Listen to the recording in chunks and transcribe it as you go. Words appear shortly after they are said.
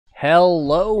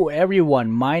Hello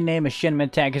everyone, my name is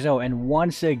Shinman and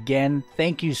once again,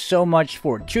 thank you so much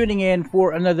for tuning in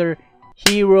for another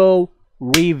hero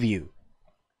review,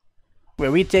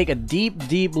 where we take a deep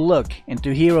look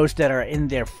into heroes that are in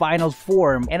their final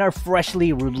form and are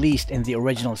freshly released in the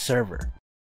original server.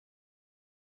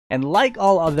 And like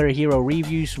all other hero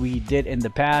reviews we did in the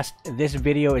past, this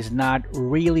video is not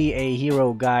really a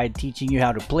hero guide teaching you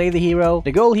how to play the hero.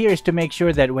 The goal here is to make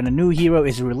sure that when a new hero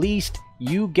is released,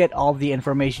 you get all the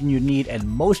information you need and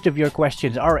most of your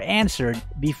questions are answered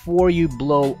before you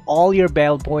blow all your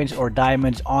battle points or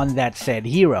diamonds on that said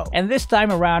hero. And this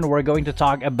time around, we're going to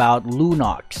talk about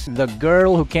Lunox, the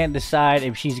girl who can't decide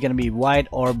if she's gonna be white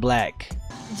or black.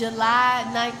 July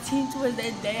 19th was the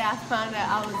day I found out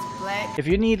I was black. If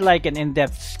you need like an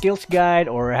in-depth skills guide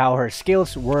or how her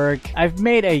skills work, I've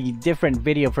made a different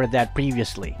video for that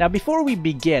previously. Now before we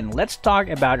begin, let's talk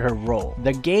about her role.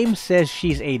 The game says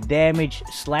she's a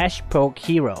damage/poke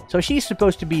hero. So she's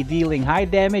supposed to be dealing high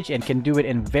damage and can do it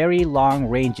in very long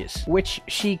ranges, which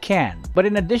she can. But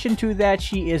in addition to that,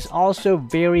 she is also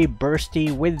very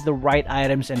bursty with the right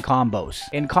items and combos.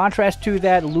 In contrast to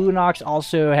that, Lunox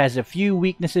also has a few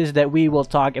weaknesses that we will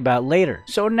talk about later.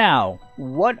 So now,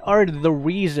 what are the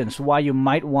reasons why you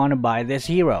might want to buy this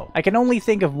hero? I can only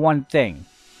think of one thing.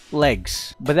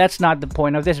 Legs. But that's not the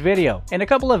point of this video. In a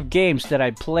couple of games that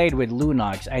I played with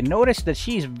Lunox, I noticed that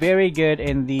she's very good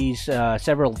in these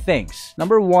several things.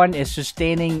 Number one is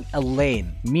sustaining a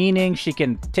lane, meaning she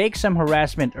can take some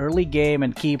harassment early game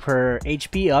and keep her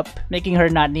HP up, making her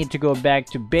not need to go back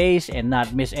to base and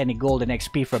not miss any golden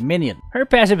XP from minion. Her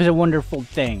passive is a wonderful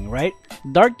thing, right?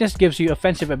 Darkness gives you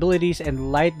offensive abilities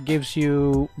and light gives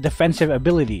you defensive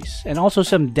abilities and also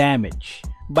some damage.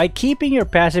 By keeping your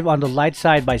passive on the light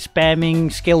side by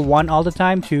spamming skill 1 all the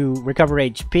time to recover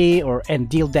HP and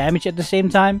deal damage at the same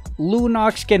time,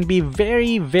 Lunox can be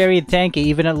very tanky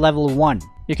even at level 1.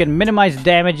 You can minimize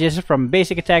damages from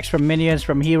basic attacks from minions,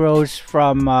 from heroes,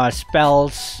 from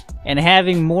spells, and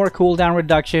having more cooldown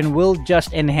reduction will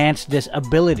just enhance this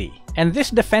ability. And this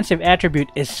defensive attribute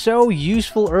is so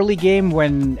useful early game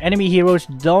when enemy heroes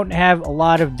don't have a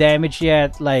lot of damage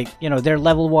yet. Like, you know, they're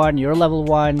level 1, you're level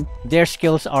 1, their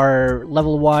skills are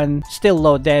level 1, still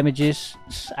low damages.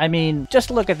 I mean,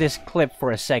 just look at this clip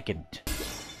for a second.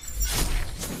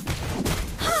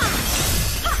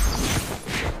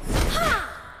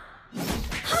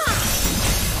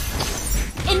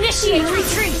 Initiate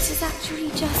retreat! This is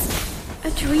actually just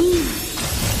a dream.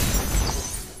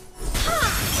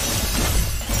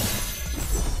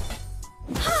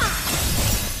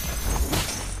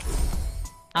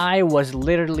 I was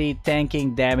literally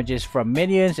tanking damages from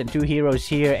minions and 2 heroes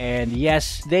here, and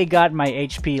yes, they got my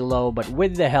HP low, but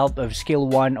with the help of skill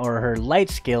 1 or her light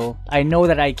skill, I know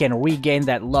that I can regain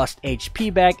that lost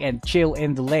HP back and chill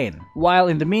in the lane. While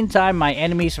in the meantime, my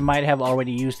enemies might have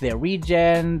already used their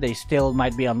regen, they still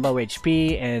might be on low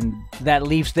HP, and that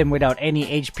leaves them without any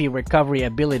HP recovery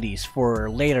abilities for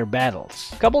later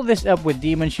battles. Couple this up with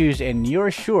Demon Shoes and you're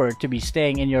sure to be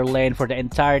staying in your lane for the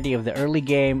entirety of the early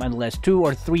game unless 2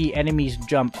 or 3 enemies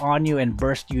jump on you and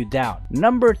burst you down.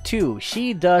 Number 2,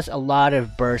 she does a lot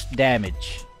of burst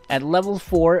damage. At level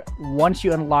 4, once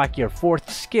you unlock your 4th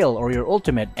skill or your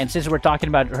ultimate, and since we're talking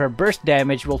about her burst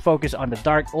damage, we'll focus on the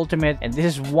Dark Ultimate, and this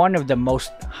is one of the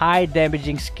most high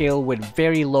damaging skill with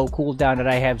very low cooldown that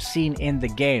I have seen in the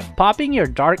game. Popping your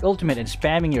Dark Ultimate and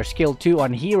spamming your skill 2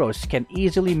 on heroes can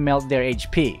easily melt their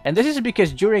HP. And this is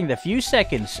because during the few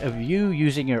seconds of you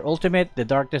using your ultimate, the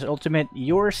Darkness Ultimate,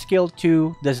 your skill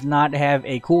 2 does not have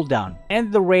a cooldown,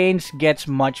 and the range gets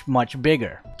much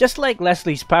bigger. Just like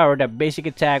Leslie's powered up basic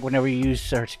attack whenever you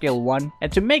use her skill 1.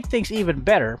 And to make things even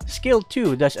better, skill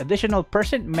 2 does additional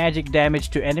 % magic damage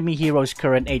to enemy heroes'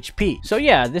 current HP. So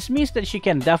yeah, this means that she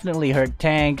can definitely hurt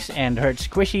tanks and hurt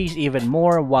squishies even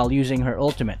more while using her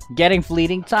ultimate. Getting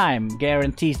fleeting time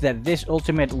guarantees that this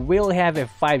ultimate will have a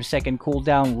 5-second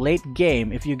cooldown late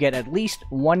game if you get at least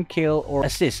 1 kill or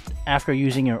assist after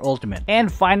using your ultimate.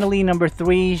 And finally, number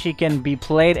 3, she can be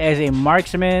played as a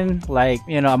marksman, like,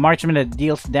 you know, a marksman that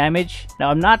deals damage.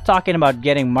 Now, I'm not talking about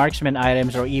getting marksman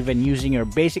items or even using your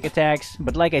basic attacks,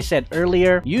 but like I said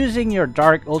earlier, using your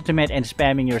Dark Ultimate and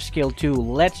spamming your skill 2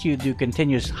 lets you do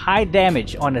continuous high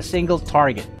damage on a single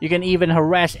target. You can even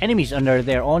harass enemies under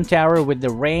their own tower with the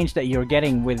range that you're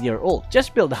getting with your ult.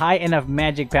 Just build high enough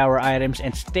magic power items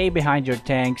and stay behind your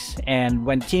tanks, and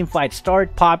when team fights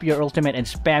start, pop your ultimate and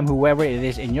spam whoever it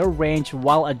is in your range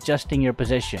while adjusting your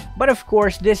position. But of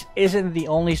course, this isn't the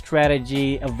only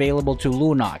strategy available to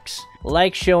Lunox.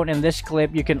 Like shown in this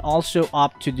clip, you can also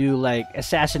opt to do like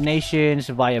assassinations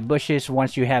via bushes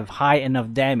once you have high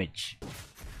enough damage.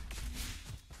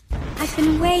 I've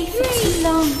been away for too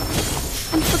long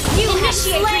and forgotten. You have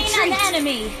slain an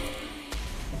enemy!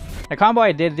 The combo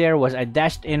I did there was I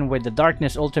dashed in with the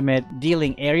Darkness ultimate,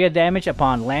 dealing area damage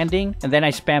upon landing, and then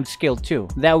I spammed skill 2.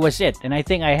 That was it, and I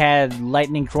think I had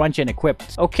Lightning Cruncheon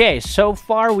equipped. Okay, so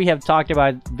far we have talked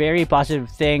about very positive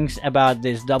things about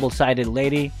this double-sided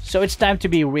lady, so it's time to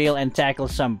be real and tackle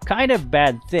some kind of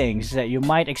bad things that you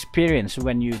might experience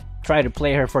when you try to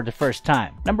play her for the first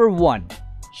time. Number 1.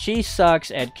 She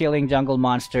sucks at killing jungle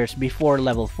monsters before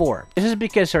level 4. This is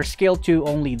because her skill 2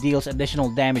 only deals additional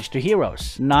damage to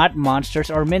heroes, not monsters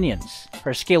or minions.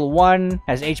 Her skill 1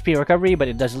 has HP recovery but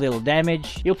it does little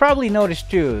damage. You'll probably notice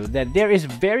too that there is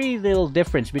very little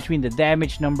difference between the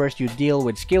damage numbers you deal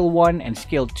with skill 1 and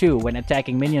skill 2 when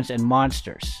attacking minions and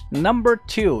monsters. Number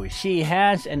 2, she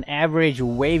has an average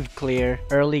wave clear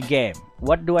early game.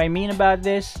 What do I mean about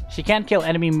this? She can't kill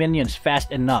enemy minions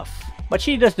fast enough, but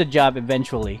she does the job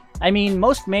eventually. I mean,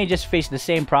 most mages face the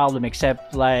same problem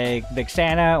except like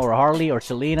Vexana or Harley or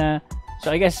Selena,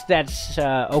 so I guess that's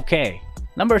okay.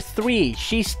 Number 3,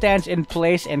 she stands in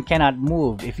place and cannot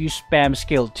move if you spam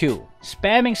skill 2.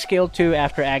 Spamming skill 2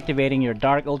 after activating your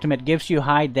Dark Ultimate gives you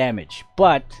high damage,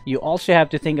 but you also have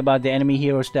to think about the enemy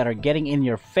heroes that are getting in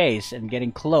your face and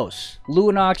getting close.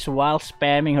 Lunox, while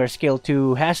spamming her skill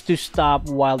 2, has to stop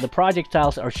while the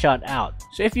projectiles are shot out.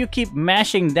 So if you keep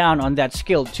mashing down on that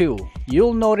skill 2,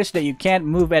 you'll notice that you can't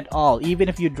move at all even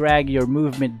if you drag your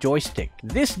movement joystick.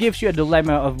 This gives you a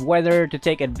dilemma of whether to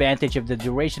take advantage of the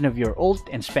duration of your ult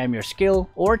and spam your skill,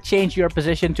 or change your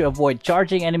position to avoid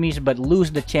charging enemies but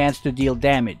lose the chance to deal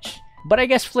damage. But I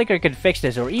guess Flicker could fix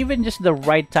this, or even just the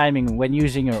right timing when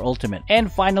using your ultimate.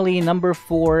 And finally, number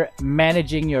 4,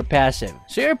 managing your passive.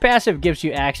 So your passive gives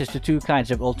you access to 2 kinds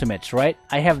of ultimates, right?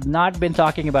 I have not been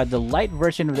talking about the light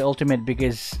version of the ultimate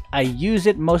because I use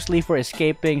it mostly for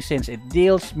escaping since it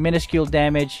deals minuscule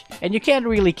damage and you can't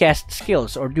really cast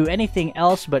skills or do anything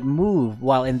else but move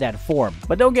while in that form.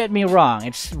 But don't get me wrong,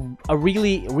 it's a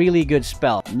really good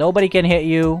spell. Nobody can hit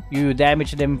you, you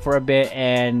damage them for a bit,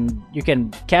 and you can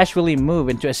casually move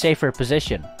into a safer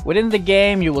position. Within the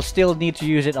game, you will still need to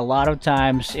use it a lot of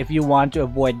times if you want to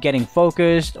avoid getting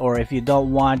focused, or if you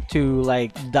don't want to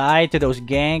like die to those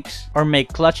ganks or make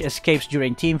clutch escapes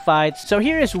during team fights. So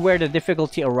here is where the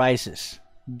difficulty arises.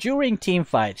 During team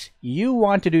fights, you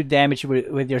want to do damage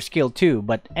with your skill 2,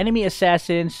 but enemy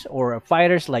assassins or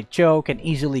fighters like Cho can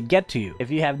easily get to you.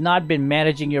 If you have not been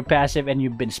managing your passive and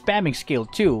you've been spamming skill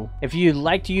 2, if you'd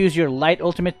like to use your light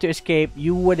ultimate to escape,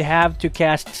 you would have to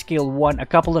cast skill 1 a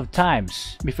couple of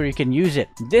times before you can use it.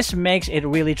 This makes it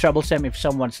really troublesome if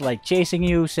someone's like chasing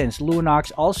you, since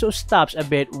Lunox also stops a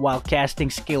bit while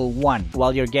casting skill 1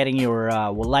 while you're getting your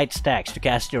light stacks to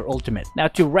cast your ultimate. Now,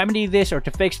 to remedy this or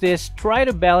to fix this, try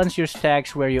to balance your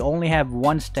stacks where you only have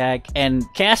 1 stack and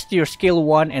cast your skill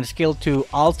 1 and skill 2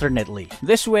 alternately.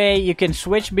 This way you can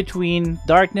switch between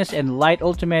darkness and light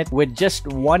ultimate with just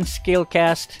 1 skill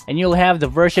cast, and you'll have the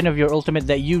version of your ultimate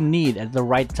that you need at the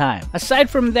right time. Aside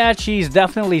from that, she's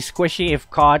definitely squishy if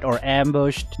caught or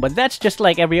ambushed, but that's just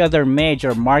like every other mage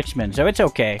or marksman, so it's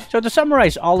okay. So to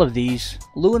summarize all of these,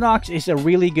 Lunox is a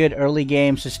really good early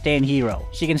game sustain hero.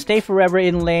 She can stay forever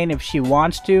in lane if she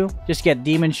wants to. Just get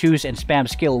demon shoes and spam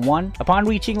skill 1. Upon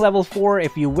reaching level 4,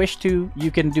 if you wish to,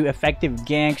 you can do effective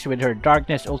ganks with her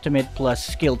darkness ultimate plus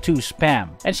skill 2 spam.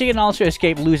 And she can also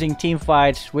escape losing team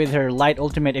fights with her light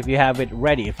ultimate if you have it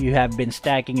ready, if you have been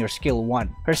stacking your skill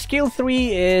 1. Her skill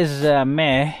 3 is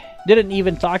meh. Didn't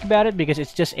even talk about it because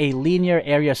it's just a linear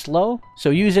area slow,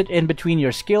 so use it in between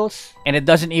your skills, and it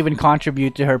doesn't even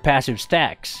contribute to her passive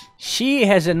stacks. She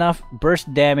has enough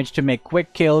burst damage to make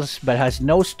quick kills but has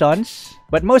no stuns.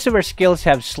 But most of her skills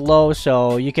have slow,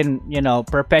 so you can,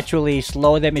 perpetually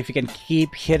slow them if you can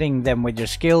keep hitting them with your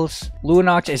skills.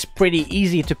 Lunox is pretty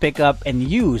easy to pick up and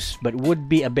use, but would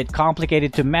be a bit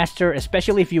complicated to master,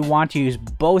 especially if you want to use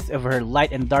both of her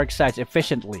light and dark sides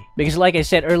efficiently. Because like I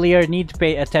said earlier, need to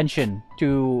pay attention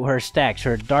to her stacks,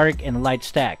 her dark and light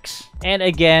stacks. And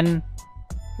again,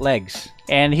 legs.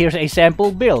 And here's a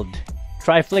sample build.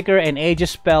 Try Flicker and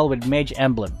Aegis spell with Mage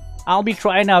Emblem. I'll be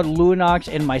trying out Lunox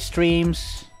in my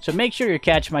streams, so make sure you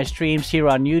catch my streams here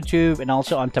on YouTube and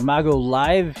also on Tamago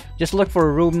Live. Just look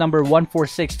for room number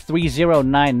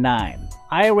 1463099.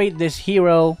 I rate this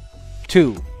hero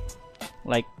 2.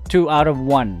 Like 2 out of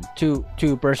 1. Two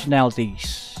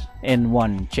personalities in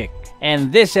one chick.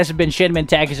 And this has been Shinmin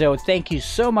Takizo. Thank you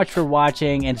so much for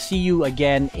watching, and see you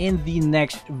again in the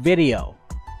next video.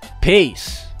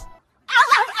 Peace!